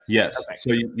Yes. Okay.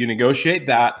 So you negotiate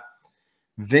that.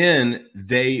 Then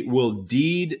they will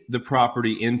deed the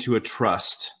property into a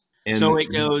trust. And so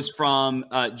it goes from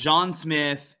John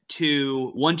Smith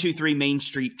to 123 Main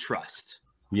Street Trust.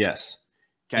 Yes.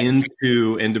 Okay.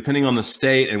 And depending on the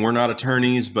state, and we're not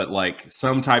attorneys, but like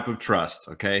some type of trust,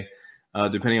 okay?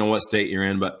 Depending on what state you're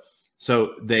in. But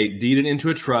so they deed it into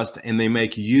a trust and they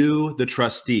make you the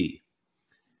trustee.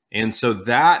 And so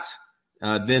that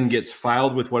then gets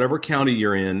filed with whatever county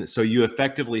you're in. So you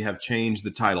effectively have changed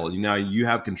the title. Now you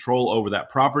have control over that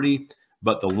property,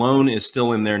 but the loan is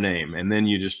still in their name. And then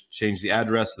you just change the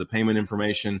address, the payment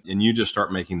information, and you just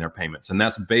start making their payments. And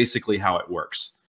that's basically how it works.